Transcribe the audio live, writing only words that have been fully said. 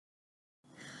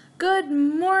Good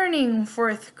morning,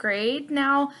 fourth grade.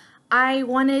 Now, I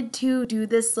wanted to do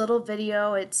this little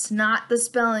video. It's not the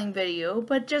spelling video,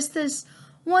 but just this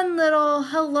one little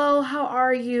hello, how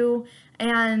are you?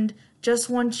 And just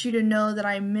want you to know that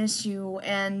I miss you.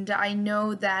 And I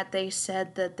know that they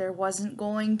said that there wasn't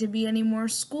going to be any more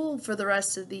school for the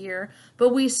rest of the year, but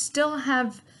we still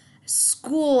have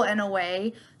school in a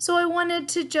way. So I wanted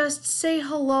to just say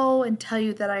hello and tell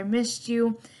you that I missed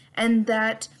you and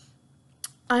that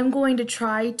I'm going to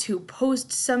try to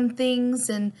post some things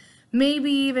and maybe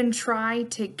even try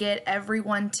to get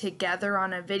everyone together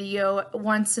on a video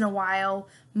once in a while,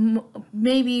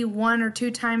 maybe 1 or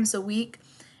 2 times a week.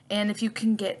 And if you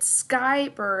can get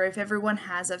Skype or if everyone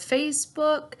has a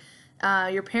Facebook,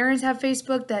 your parents have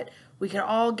Facebook, that we could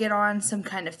all get on some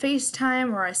kind of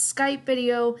FaceTime or a Skype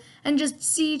video and just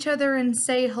see each other and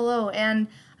say hello. And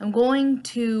I'm going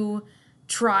to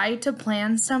try to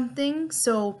plan something,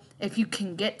 so if you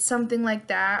can get something like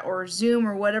that or Zoom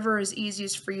or whatever is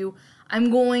easiest for you, I'm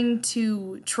going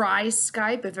to try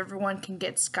Skype. If everyone can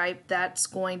get Skype, that's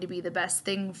going to be the best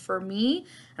thing for me,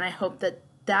 and I hope that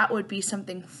that would be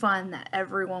something fun that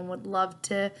everyone would love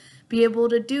to be able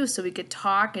to do, so we could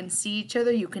talk and see each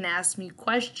other. You can ask me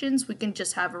questions. We can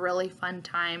just have a really fun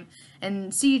time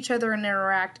and see each other and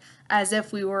interact as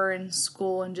if we were in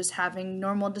school and just having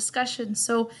normal discussions.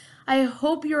 So I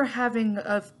hope you're having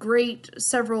a great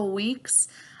several weeks,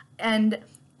 and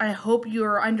I hope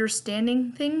you're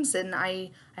understanding things, and I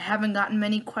haven't gotten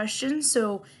many questions.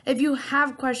 So if you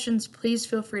have questions, please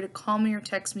feel free to call me or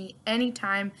text me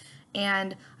anytime.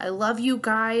 And I love you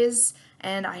guys,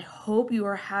 and I hope you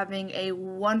are having a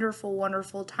wonderful,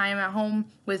 wonderful time at home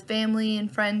with family and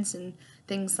friends and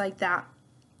things like that.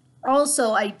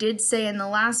 Also, I did say in the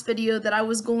last video that I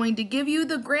was going to give you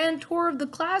the grand tour of the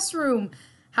classroom.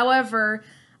 However,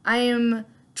 I am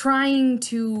trying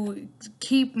to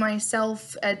keep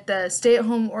myself at the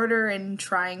stay-at-home order and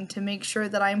trying to make sure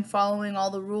that I'm following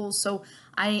all the rules. So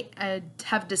I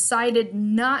have decided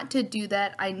not to do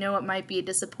that. I know it might be a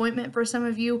disappointment for some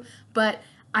of you, but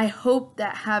I hope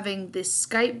that having the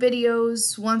Skype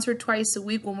videos once or twice a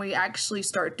week when we actually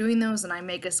start doing those and I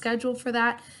make a schedule for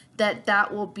that,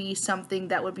 that will be something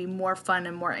that would be more fun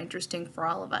and more interesting for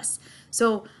all of us.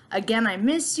 So again, I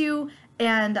miss you,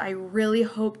 and I really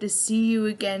hope to see you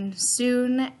again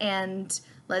soon, and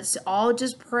let's all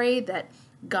just pray that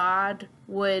God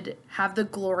would have the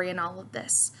glory in all of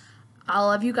this. I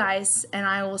love you guys, and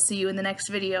I will see you in the next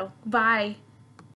video. Bye.